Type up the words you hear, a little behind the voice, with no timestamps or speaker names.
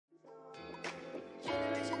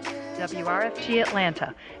WRFG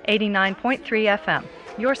Atlanta, 89.3 FM,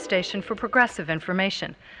 your station for progressive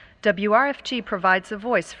information. WRFG provides a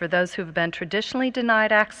voice for those who have been traditionally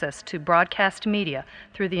denied access to broadcast media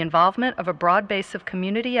through the involvement of a broad base of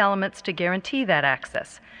community elements to guarantee that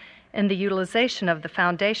access. In the utilization of the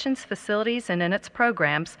Foundation's facilities and in its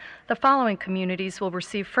programs, the following communities will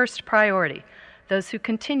receive first priority: those who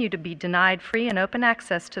continue to be denied free and open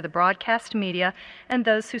access to the broadcast media, and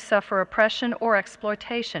those who suffer oppression or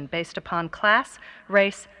exploitation based upon class,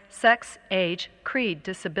 race, sex, age, creed,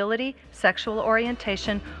 disability, sexual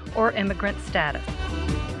orientation, or immigrant status.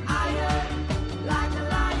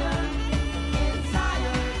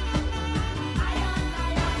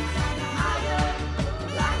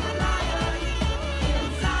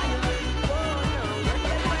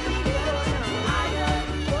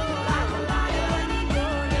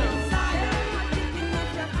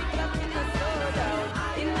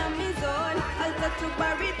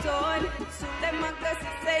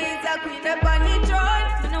 Queen up on the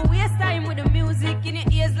throne. No waste time with the music in your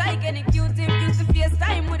ears like any Q-tip. Used to face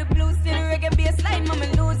time with the blues in the reggae bass line. Mama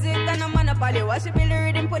lose it and I'm on a poly. Wash it, build the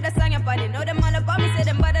rhythm, put the song up on it. Know them all about me, say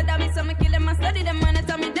them bother than me. So me kill them and study them and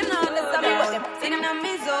tell me them not understand me. But them singing on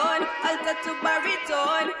me zone, alter to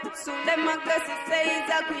baritone. Soon them a gossip say it's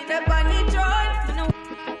a queen up on the throne. No,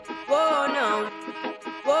 whoa now,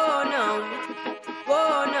 whoa now,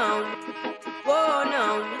 whoa now, whoa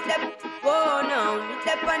now. Whoa now,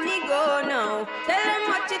 step on the go now. Tell them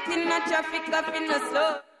watch it in the traffic up in the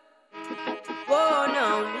slow. Whoa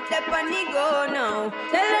now, step on the go now.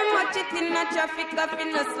 Tell them watch it in the traffic up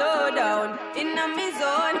in the slow down. In the me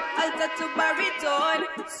zone, alter to baritone.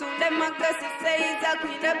 Soon them a gossip say it's a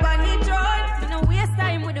queen up on the throne. No waste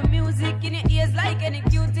time with the music in your ears like any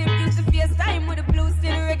Q-tip. Used to face time with the blues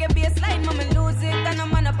in the reggae bass line. Mama lose it and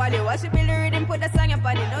I'm on a poly. Wash it, build the rhythm, put the song up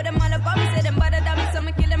on it. Know them all about me, say them bother than me. So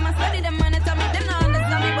me kill them and study them and tell me them not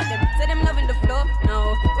understand me. But them say them loving the flow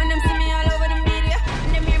now. When them see me all over the media,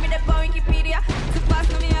 and them hear me that on Wikipedia. Too fast,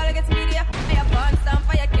 no me all get speedier. I have fun, stand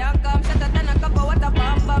fire can't come. Shut up, then a cup of water,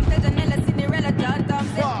 bomb, bomb. Tell Janella, Cinderella, John Tom.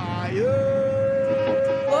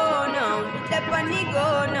 Whoa now, step on the go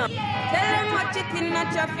now. Tell them watch it in the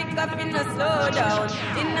traffic up in the slow down.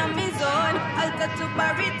 In the me zone, alter to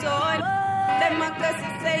baritone. Them a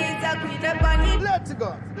gossip say it's a queen up on it. Let's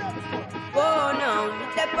go. Whoa now,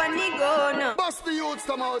 step on the go now. Bust the youths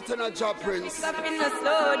come out in a job, Prince. Up in the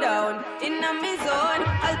slow down. In the me zone,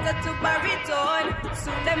 alter to baritone.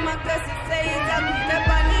 Soon them a gossip say it's a queen up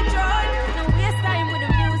on the throne. No waste time with the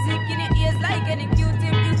music in your ears like any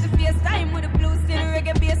Q-tip. Used to face time with the blues in the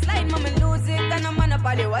reggae bass line. Mama lose it and I'm on a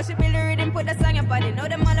poly. Wash it, build the rhythm, put the song up on it. Know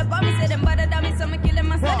them all about me, say them bother than me. So me kill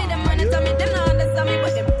them and study them and tell me them not understand me.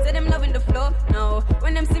 But them say them loving the flow now.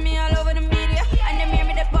 When them see me all over the media, and them hear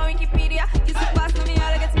me that on Wikipedia. Used to pass no me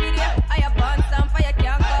all gets media. I have born some fire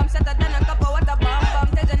can't come. Shut up, then a cup of water, bomb, bomb.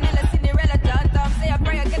 Tell Janella, Cinderella, John Tom. Say a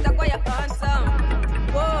prayer, get a quiet answer.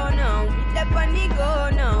 Whoa now, step on the go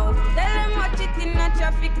now. Tell them watch it in the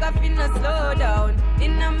traffic up in the slow down.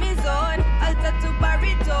 In the me zone, alter to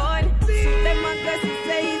baritone. Soon them a gossip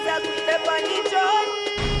say it's a queen up on the throne.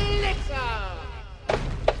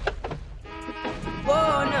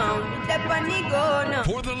 Whoa now, step on the go now.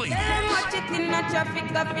 For the ladies. Tell them watch it in the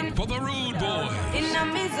traffic up in For the rude boys. in the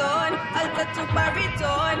me zone, alter to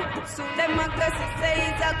baritone. Soon them a gossip say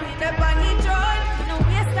it's a queen up on the throne. No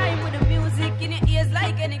waste time with the music in your ears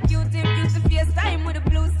like any Q-tip. Used to face time with the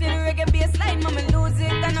blues in the reggae bass line. Mama lose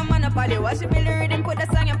it and I'm on a poly. Wash it, build the rhythm, put the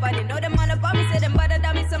song up on it. Know them all about me, say them bother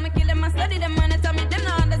than me. So me kill them and study them and tell me them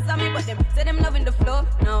not understand me. But them say them loving the flow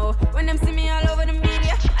now. When them see me all over the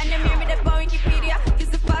media, and them hear me that on Wikipedia.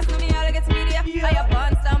 Used to pass no me all get media. Fire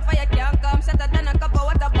burn, some fire can't come. Shut up, then a cup of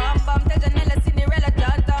water, bomb, bomb. Tell Janella, Cinderella,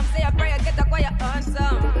 John Tom. Say a prayer, get a quiet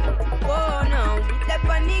answer. Whoa now, step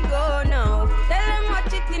on the go now. Tell them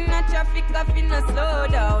watch it in the traffic up in the slow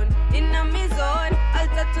down. In the me zone,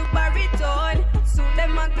 alter to baritone. Soon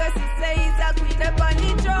them a gossip say it's a queen up on the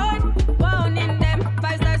throne. Wound in them,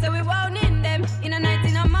 5 stars say we wound in them. In a night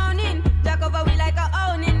in a morning, jack over we like a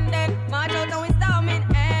owning them. March out and we storming,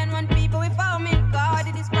 and when people we farming. God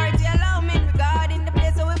in this party allow me. Regarding the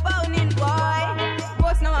place so we bounding, boy.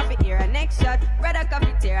 Post now off it here a next shot. Brother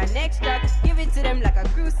cafeteria next shot. Give it to them like a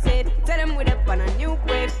crusade. Tell them we up on a new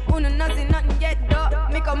wave. Who know nothing yet though.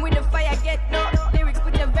 Make them with the fire get low. Lyrics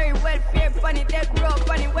put you very well fair. Funny dead bro,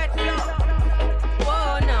 funny wet flow.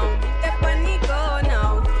 Whoa now, step on the go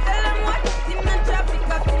now. Tell them what in the traffic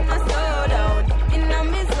up in the slow down. In the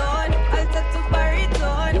me zone, alter to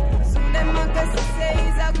baritone. Soon them a gossip say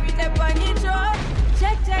it's a queen up on the throne.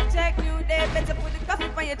 Check, new day. Better put the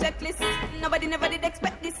coffee on your checklist. Nobody never did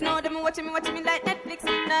expect this. Now them watching me like Netflix.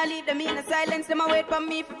 nah leave them in the silence. Them a wait for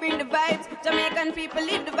me to bring the vibes. Jamaican people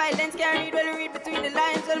leave the violence. Can't read well, read between the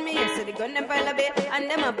lines. Well, me here, so the gun them file a bit. And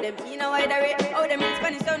them up them in a wider rate. Oh, them in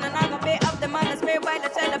Spanish town and I go pay. Up them on the spray while the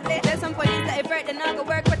child a play. There's some police that effort, then I go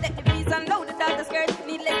work. Protect the peace and load the daughter skirt.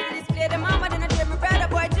 Need less to display. The mama then I drip me brother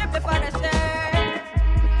boy drip before the shirt.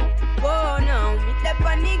 Whoa now, meet the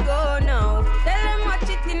panic go now. Tell them watch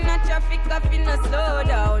it in the traffic, up in the slow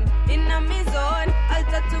down. In a me zone,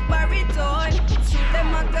 alter to baritone. Shoot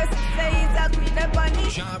them a guess say it's a queen the panic.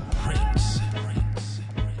 Job Prince.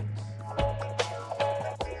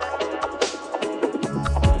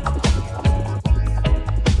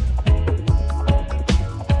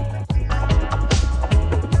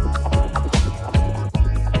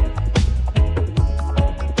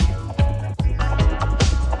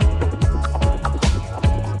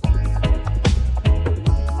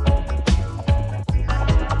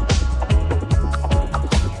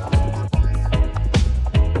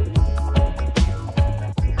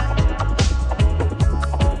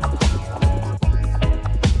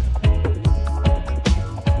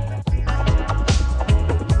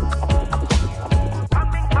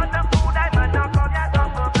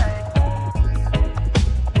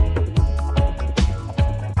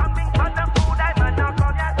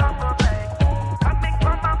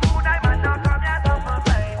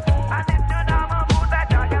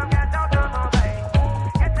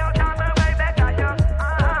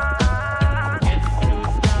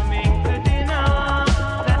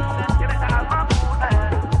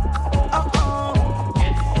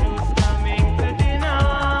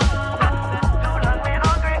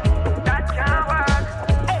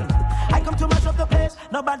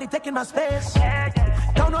 Taking my space.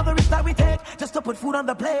 Don't know the risk that we take just to put food on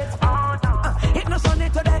the plate. Hit no Sunday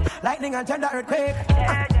today, lightning and thunder earthquake.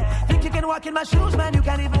 Think you can walk in my shoes, man? You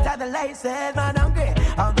can't even tie the laces. Man,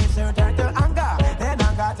 hungry soon turn to anger, then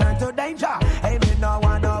anger turn to danger. Hey, me no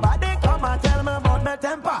want nobody come and tell me about my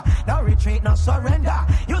temper. No retreat, no surrender.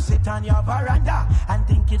 You sit on your veranda and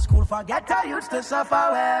think it's cool. Forget I used to suffer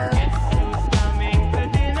well. Who's coming to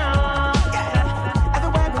dinner?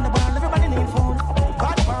 Everywhere in the world, everybody need food.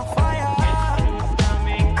 God for fire. Who's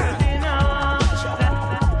coming to dinner?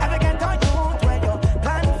 Ever get on youth where you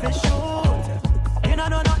plan for shoot? You know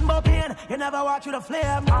nothing but pain. You never walk through the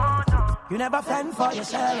flame. You never fend for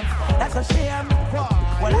yourself. That's a shame.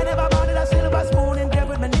 Well, I never wanted a silver spoon in there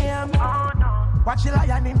with my name. Watch the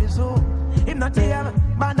lion in the zoo. Him not tame,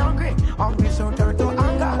 man hungry. Hungry soon turn to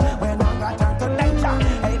anger. When anger turn to danger.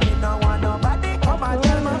 Hey, me no want nobody come and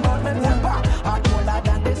tell me about my temper. Hot colder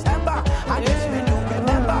than December. And yes, we do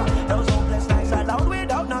remember those hopeless nights alone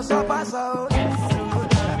without no supper. So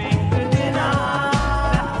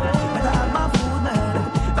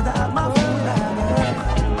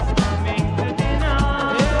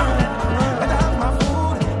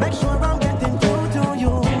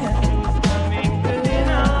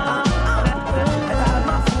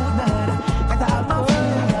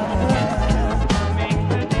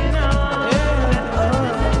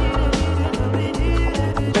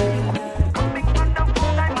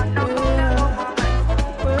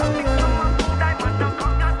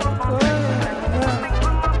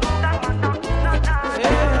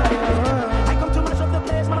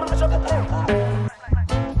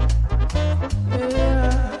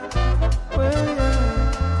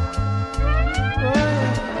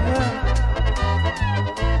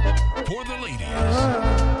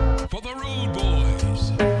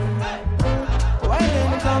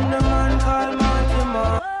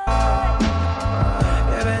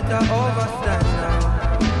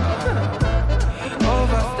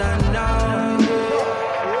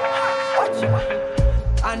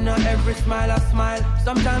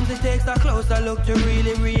sometimes it takes a closer look to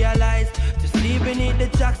really realize. To see beneath the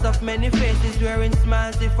jacks of many faces wearing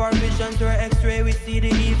smiles. If our visions were x-ray, we see the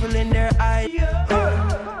evil in their eyes.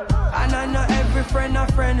 And I know every friend a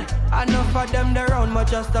friend. I know for them they're around, but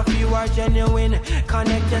just a few are genuine.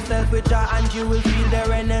 Connect yourself with Jah and you will feel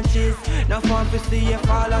their energies. Now fun to see you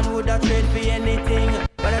fall and would have trade for anything.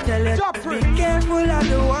 But I tell you, be careful of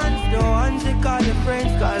the ones you call your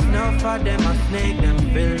friends. Cause now for them a snake, them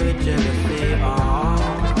filled with jealousy.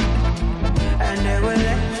 And they will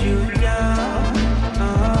let you down.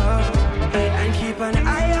 And keep an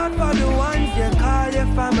eye out for the ones you call your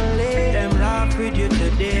family. Them laugh with you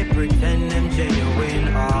today, pretend them genuine.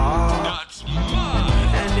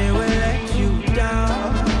 And they will let you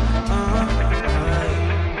down.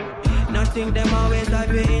 Think them always have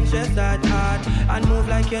your interest at heart. And move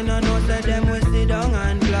like you know, so them will sit down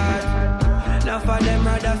and glad. Enough of them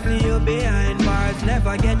rather see you behind bars.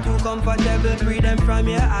 Never get too comfortable, free them from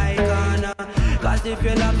your icon. Cause if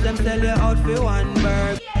you love them, sell you out for one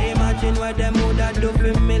burg. Imagine what them would have do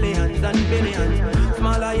for millions and billions.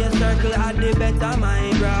 Smaller your circle, at the better, my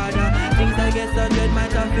brother. Things I get so dread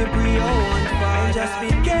might have to pre your own father. Just be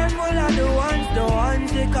careful of the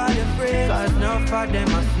ones they call you friends. Cause enough of them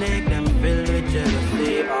a snake, them filled with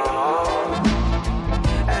jealousy.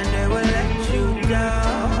 And they will let you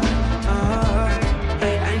down.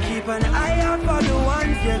 And keep an eye out for the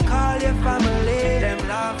ones you call your family. Them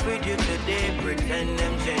laugh with you today, pretend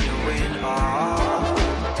them genuine.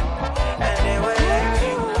 And they will let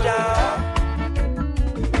you down.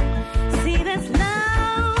 See this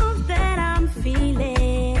love that I'm feeling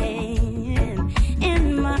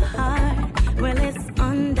in my heart. Well, it's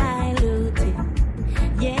undiluted,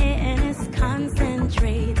 yeah, and it's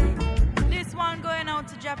concentrated. This one going out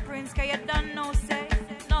to Ja Prince, cause you don't know, say,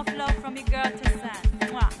 enough love from your girl to San.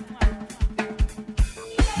 Mwah.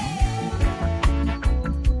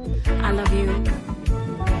 I love you,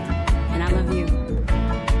 and I love you.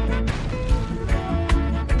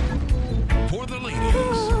 For the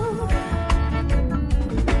ladies.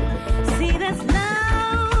 See this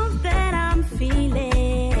love that I'm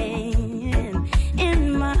feeling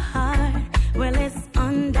in my heart. Well, it's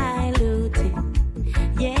undiluted,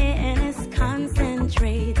 yeah, and it's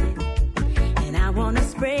concentrated. And I wanna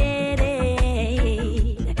spread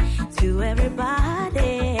it to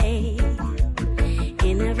everybody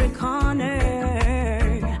in every corner,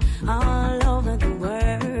 all over the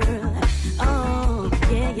world. Oh,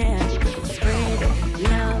 yeah, yeah. Spread it,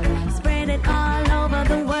 love, spread it all over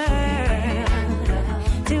the world.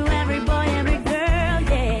 To every boy, every girl,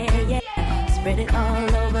 yeah, yeah. Spread it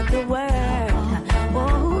all over the world.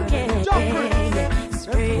 Oh, yeah, yeah, yeah.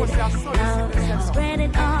 Spread it, love, spread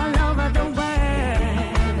it all over the world.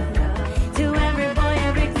 To every boy,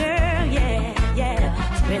 every girl, yeah, yeah.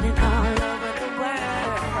 Spread it all over the world.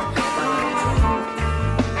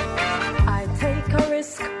 I take a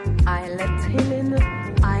risk, I let him in.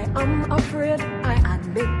 I am afraid, I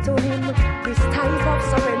admit to him. This type of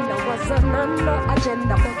surrender was an under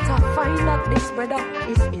agenda, but I find that this brother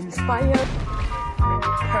is inspired.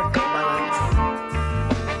 Perfect balance.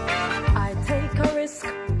 I take a risk,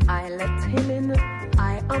 I let him in.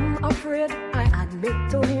 I am afraid, I admit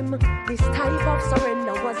to him. This type of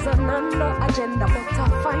surrender was an under agenda, but I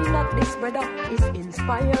find that this brother is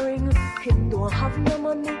inspiring. Him don't have no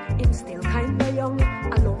money, him still kinda young.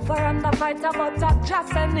 A lover and a fighter, but I just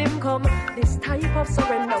send him come. This type of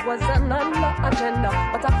surrender was an under agenda,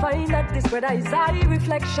 but I find that this brother is a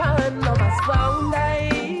reflection. Love has found I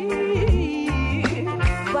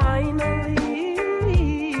finally.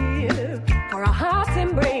 For a heart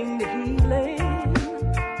him bring the healing.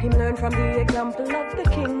 Him learn from the example of the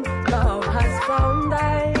king. Love has found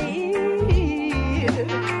I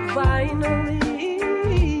finally.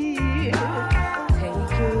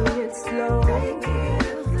 Taking it slow,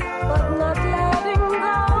 but not letting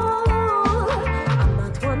go. I'm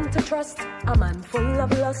not one to trust, a man full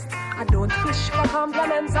of lust. I don't fish for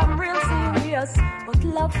compliments, I'm real serious. But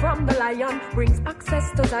love from the lion brings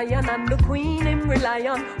access to Zion, and the queen him rely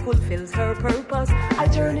on fulfills her purpose. I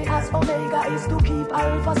journey as Omega is to keep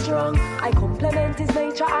Alpha strong. I complement his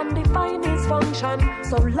nature and define his function.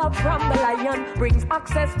 So love from the lion brings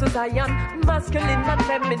access to Zion. Masculine and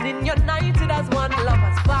feminine united as one. Love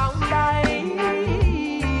has found I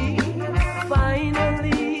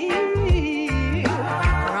finally.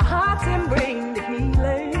 For a heart him bring the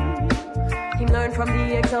healing. Him learn from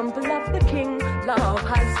the example of the king. Love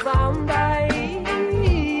has found I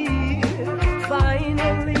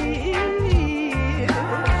finally.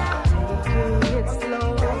 Taking it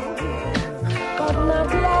slow, but not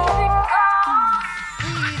letting go.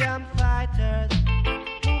 Freedom fighters,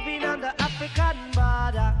 moving on the African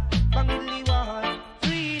border. Bangli war.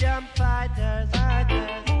 Freedom fighters,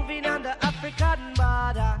 moving on the African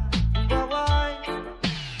border. Boy,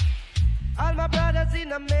 all my brothers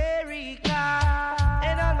in America,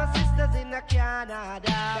 and all my sisters in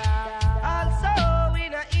Canada, also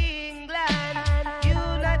in England,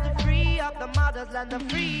 unite to free up the motherland, the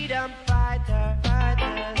freedom fighter,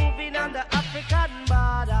 moving on the African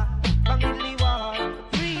border. Bangli war.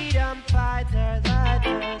 Freedom fighters,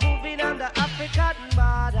 moving on the African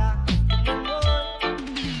border.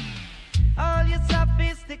 All your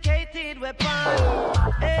sophisticated weapons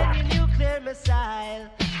and your nuclear missile,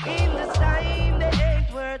 in this time they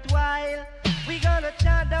ain't worthwhile. We gonna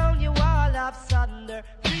tear down your wall of thunder.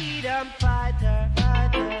 Freedom fighter,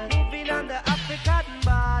 moving on the African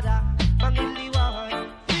border. Bangli war.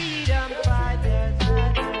 Freedom fighters,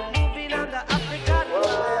 moving on the African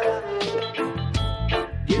border.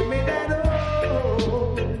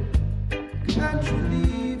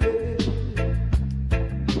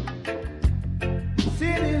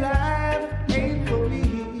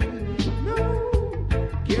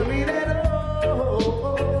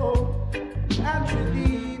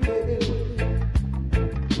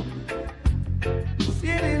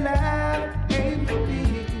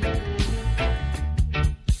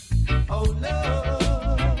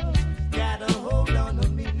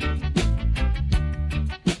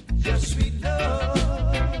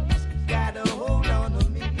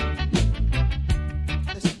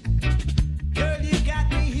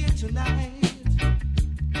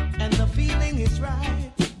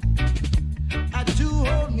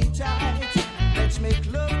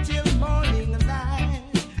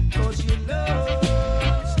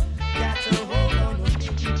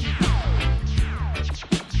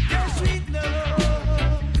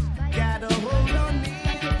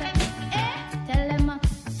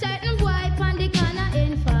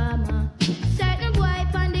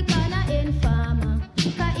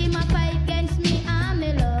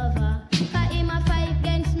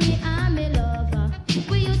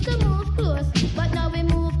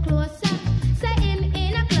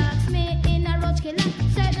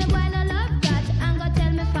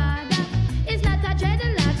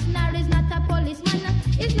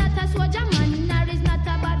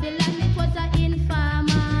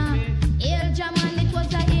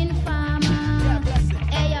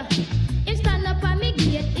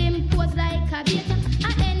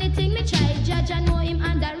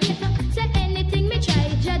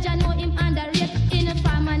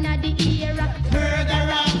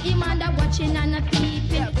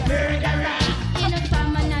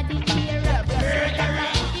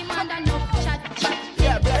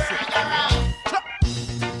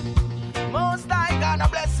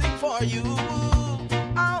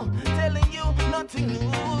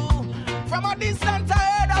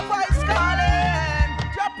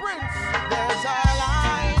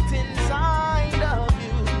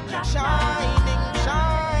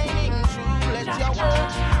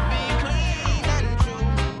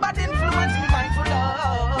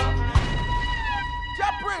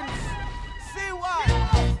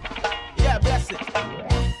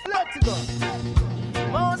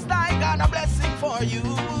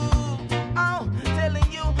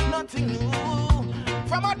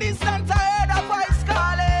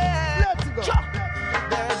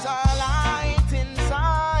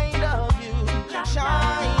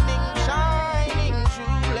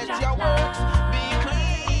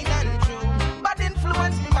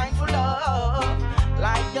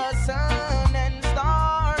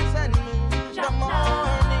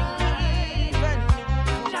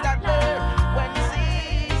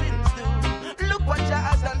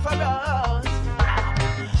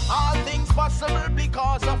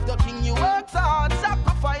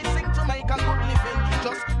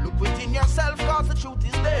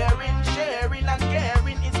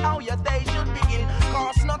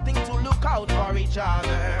 each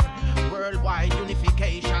other. Worldwide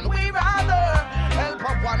unification, we rather help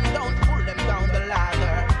up one, don't pull them down the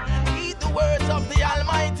ladder. Heed the words of the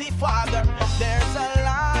Almighty Father. There's a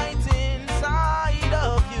light inside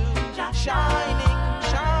of you, shining,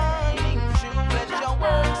 shining true. Let your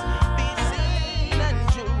works be seen and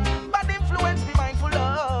true. But influence be mindful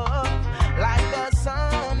of, like the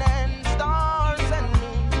sun and stars and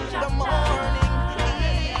moon, the morning,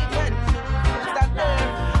 eve and noon. That there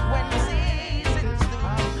when seasons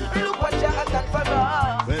do. Look what you have done for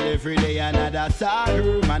us. Well, every day another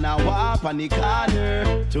sorrow, man a walk on the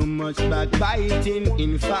corner. Too much backbiting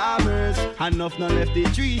in farmers. Enough none left the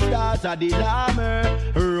 3 stars of the llamer.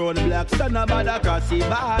 Road black son about across the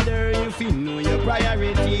border. If you know your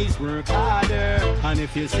priorities, work harder. And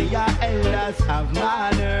if you see your elders have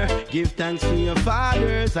manner, give thanks to your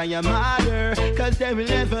fathers and your mother, cause there will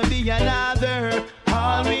never be another.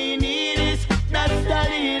 All we need is just a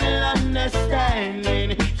little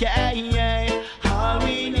understanding. Yeah, yeah. All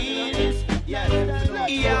we need is, yeah,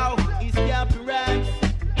 yo, it's copyrights.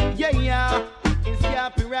 Yeah, yeah, it's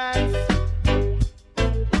copyrights.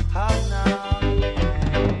 Oh no,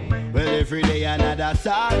 yeah. Well, every day another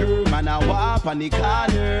sorrow, man a walk on the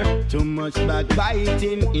corner. Too much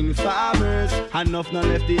backbiting in farmers. Enough none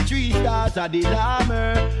left the 3 stars of the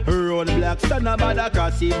llamer. Road black son about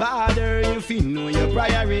across the border. If you know your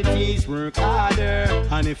priorities, work harder.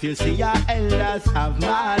 And if you see your elders have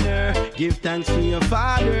manner, give thanks to your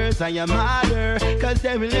fathers and your mother, cause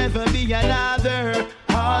there will never be another.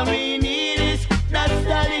 All we need is just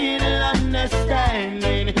a little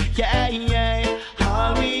understanding. Yeah, yeah.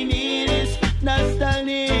 All we need is just a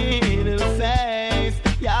little faith.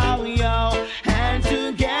 Yo, yo. And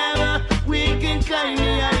together we can climb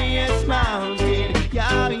the highest mountain.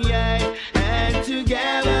 Yeah, yeah. And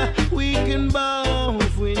together we can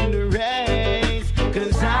both win the race.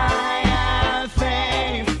 Cause I have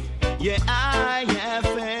faith. Yeah, I have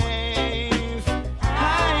faith. I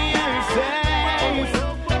have faith.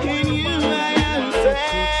 In you I have faith.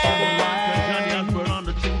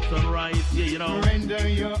 Render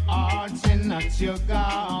your arts and not your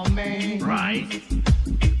garment. Right.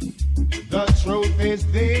 The truth is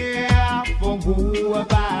there for who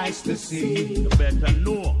have eyes to see. You better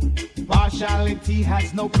know. Partiality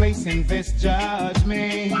has no place in this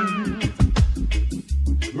judgment.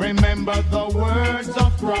 Remember the words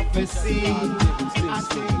of prophecy.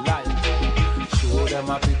 Show them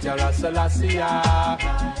a picture of Selassie.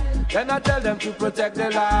 Then I tell them to protect the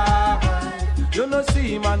land. You know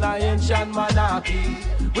see man a ancient monarchy.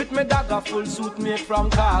 With me dagger full suit made from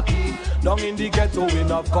khaki. Down in the ghetto we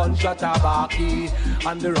have gunshot tabaki.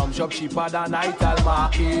 And the rum shop cheaper than Ital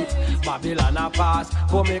market. Babylon a pass,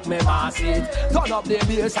 go make me mass it. Turn up the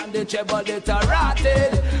bass and the treble they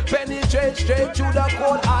rotted. Penetrate straight through the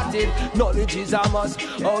cold hearted. Knowledge is a must,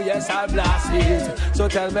 oh yes I blast it. So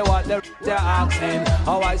tell me what they're asking.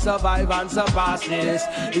 How I survive and surpass this.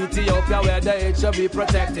 Ethiopia where the age should be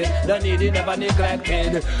protected. The needy never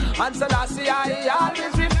neglected. And Selassie I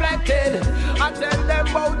always reflected. I tell them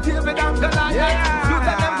about David and Goliath. You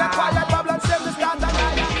tell them the quiet problems, them the start and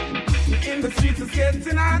In the streets it's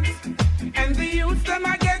getting hot, and the youth them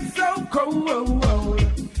I get so cold.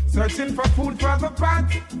 Searching for food for the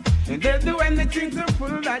pot, and they'll do anything to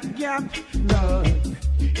fill that gap. Lord,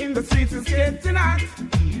 in the streets it's getting hot,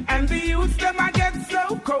 and the youth them I get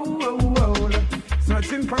so cold.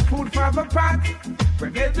 Searching for food for the pot,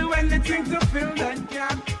 but they'll do anything to fill that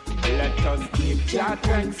gap. Let us give Jah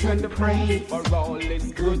thanks and the praise for all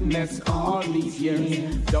His goodness all these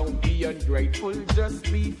years. Don't be ungrateful, just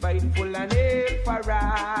be faithful and aim for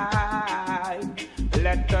right.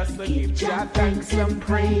 Let us give Jah thanks and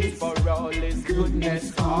praise for all His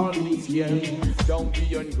goodness all these years. Don't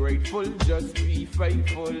be ungrateful, just be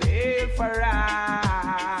faithful, aim for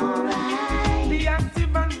right. Be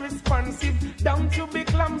active and responsive, don't you be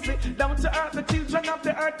clumsy. Don't you hurt the children of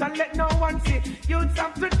the earth and let no one see. Youths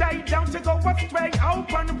have to die, don't you go astray.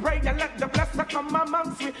 Open and pray and let the blessing come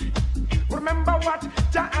amongst me. Remember what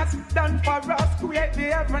Jah has done for us. Create the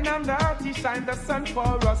heaven and the earth, He shine the sun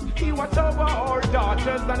for us. He watch over our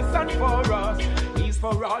daughters and son for us. He's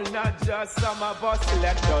for all, not just some of us.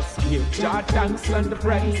 Let us give Jah thanks and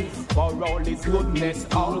praise for all His goodness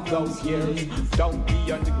all those years. Don't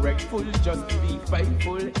be ungrateful, just be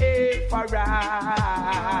faithful, aim for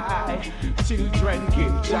right. Children,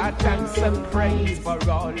 give Jah thanks and praise for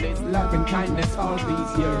all His love and kindness all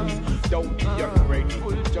these years. Don't be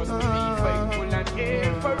ungrateful, just be faithful and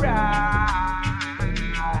aim for right.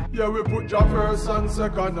 Yeah, we put your first and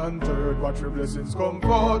second and third. Watch your blessings come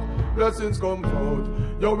forth, blessings come forth.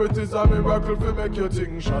 Yo, it is a miracle to make your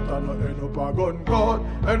thing shot and not end up a gun court,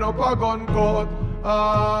 end up a gun court.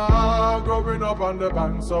 Growing up on the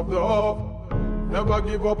banks of the Hope. Never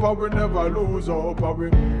give up and we never lose hope. And we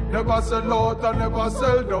never sell out and never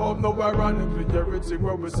sell dope. No ironically, everything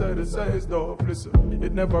what we said it says dope. Listen,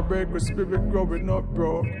 it never break with spirit growing up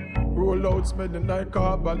broke. Roll out, spending like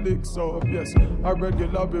carbolic soap. Yes, I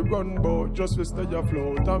regular we run boat just to stay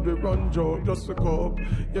afloat. And we run joke just to cope.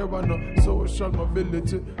 Yeah, I know social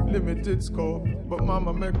mobility, limited scope. But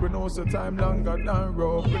mama make we know so time longer than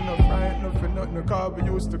rope. We no fright, nothing, nothing, the car we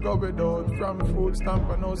used to go without. From food stamp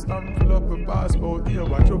and no stamp, fill up a passport. Yeah,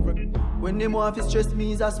 watch over. When them want to stress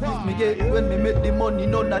me, is a split me get. When me make the money,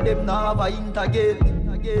 none of them now have a intergate.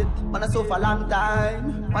 Man, I suffer long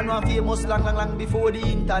time. Man, want famous long before the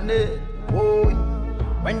internet. Oh,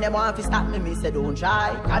 when them want to stop me say don't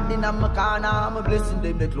try. God in my corner, I'm a blessing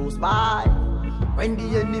them, they close by. When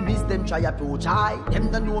the enemies them try approach high,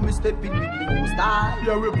 them don't know me stepping with the most high.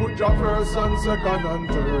 Yeah, we put your first and second and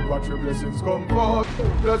third. Watch your blessings come forth,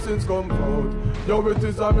 blessings come forth. Yo, it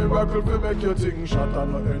is a miracle to make your thing shot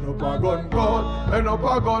and not end up a gun court, end up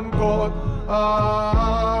a gun court.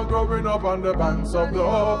 Growing up on the banks of the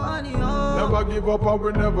Hope. Never give up and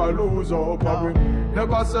we never lose hope. And we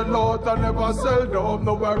never sell out and never sell dope.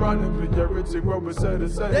 No ironically, everything what we said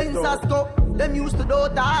is said dope. Them used to do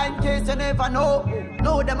time, in case you never know.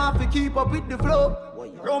 Now them have to keep up with the flow.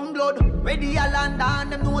 Rum blood, ready a land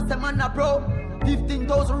and them know some man a pro.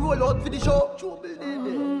 15,000 roll out for the show.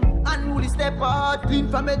 Unruly step out, clean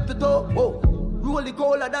from head to toe. Oh, roll the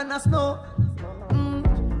colder than the snow.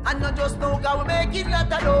 And not just know God we make it like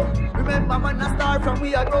that though. Remember man a start from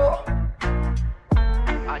we a go.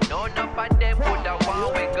 I know enough of them woulda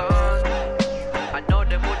want we gone. I know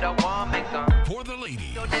them woulda want me gone. For the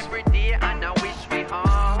ladies. So every day and I wish we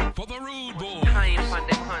all. For the rude boys. Time on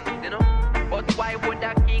them hands, you know. But why would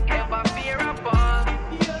a king ever fear a boss?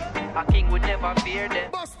 A king would never fear them.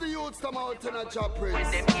 Bust the youths come out in a job prince. When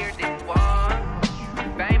them hear this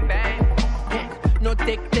one, bang bang. No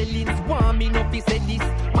take tellings, want me no fi say this.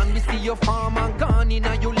 Man, we see your farm and gone in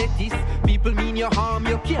and you let this. People mean your harm,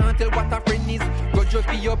 you can't tell what a friend is. Grudge you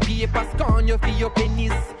for your paper, scorn you for your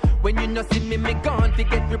pennies. When you no see me gone,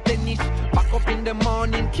 forget replenished. Back up in the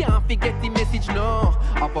morning, can't forget the message, no.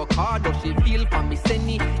 Avocado, she feel for me,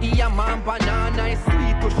 senny. Yeah, man, banana is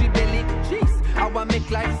sweet, pushy belly. Jeez, I want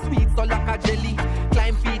make life sweet, so like a jelly.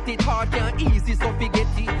 Climb feet, it hard, can't easy, so forget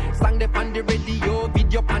it. Sang the on the radio,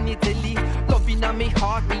 video pan the telly. Loving on me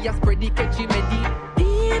heart, me a spread the catchy medi.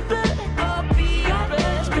 People, oh people,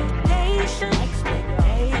 expectation.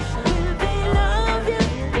 Will they love you?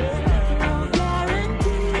 No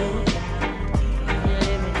guarantee.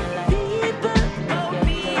 People, oh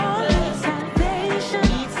people, salvation.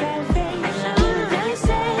 Will they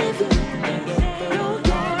save you? No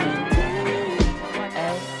guarantee.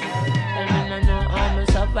 And I know I'ma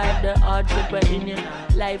survive the hardship we're in it.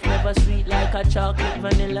 Life never sweet like a chocolate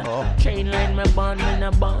vanilla. Train line me born in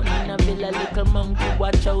a villa. Little monkey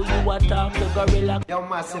watch how you a talk to gorilla. Yo,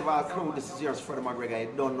 massive crew, this is yours, Freddie McGregor.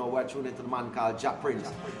 You don't know what tune into the man called Jack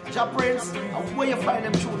Prince. Jack Prince, where you find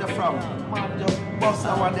them tune from? Man, just bust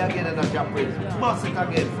that one there again in a Jack Prince. Bust it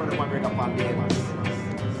again, Freddie McGregor on the Amos.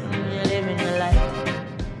 You're living your life.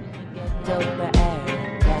 Get over air.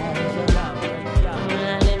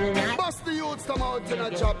 Bust the youths come out in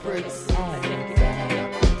a job prince.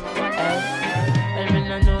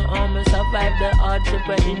 And I know I'ma survive the hardship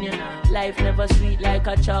we're in you. Life never sweet like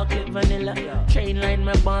a chocolate vanilla. Train line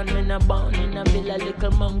me born in a villa.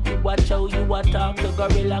 Little monkey watch how you a talk to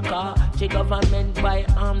gorilla car. She government buy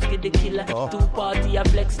arms get the killer. Two party a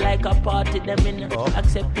flex like a party them in.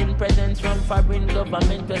 Accepting presents from foreign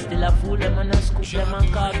government. We still a fool them and a scoop them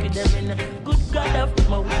and coffee them in. Good God of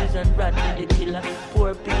Moses and Bradley the killer.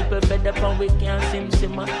 Poor people fed up and we can't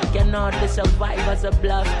simmer. Can hardly survive as a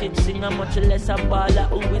blasted singer. Much less a baller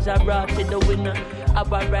who is a rat to the winner.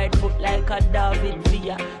 Have a right foot like a David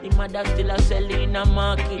Villa. The mother still a selling in a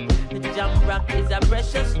market. The jam rock is a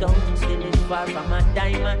precious stone. Still it's far from a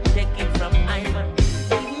diamond. Take it from Iman.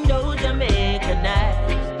 Even though Jamaica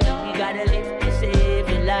nice, you gotta live to save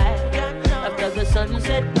your life. After the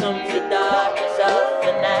sunset comes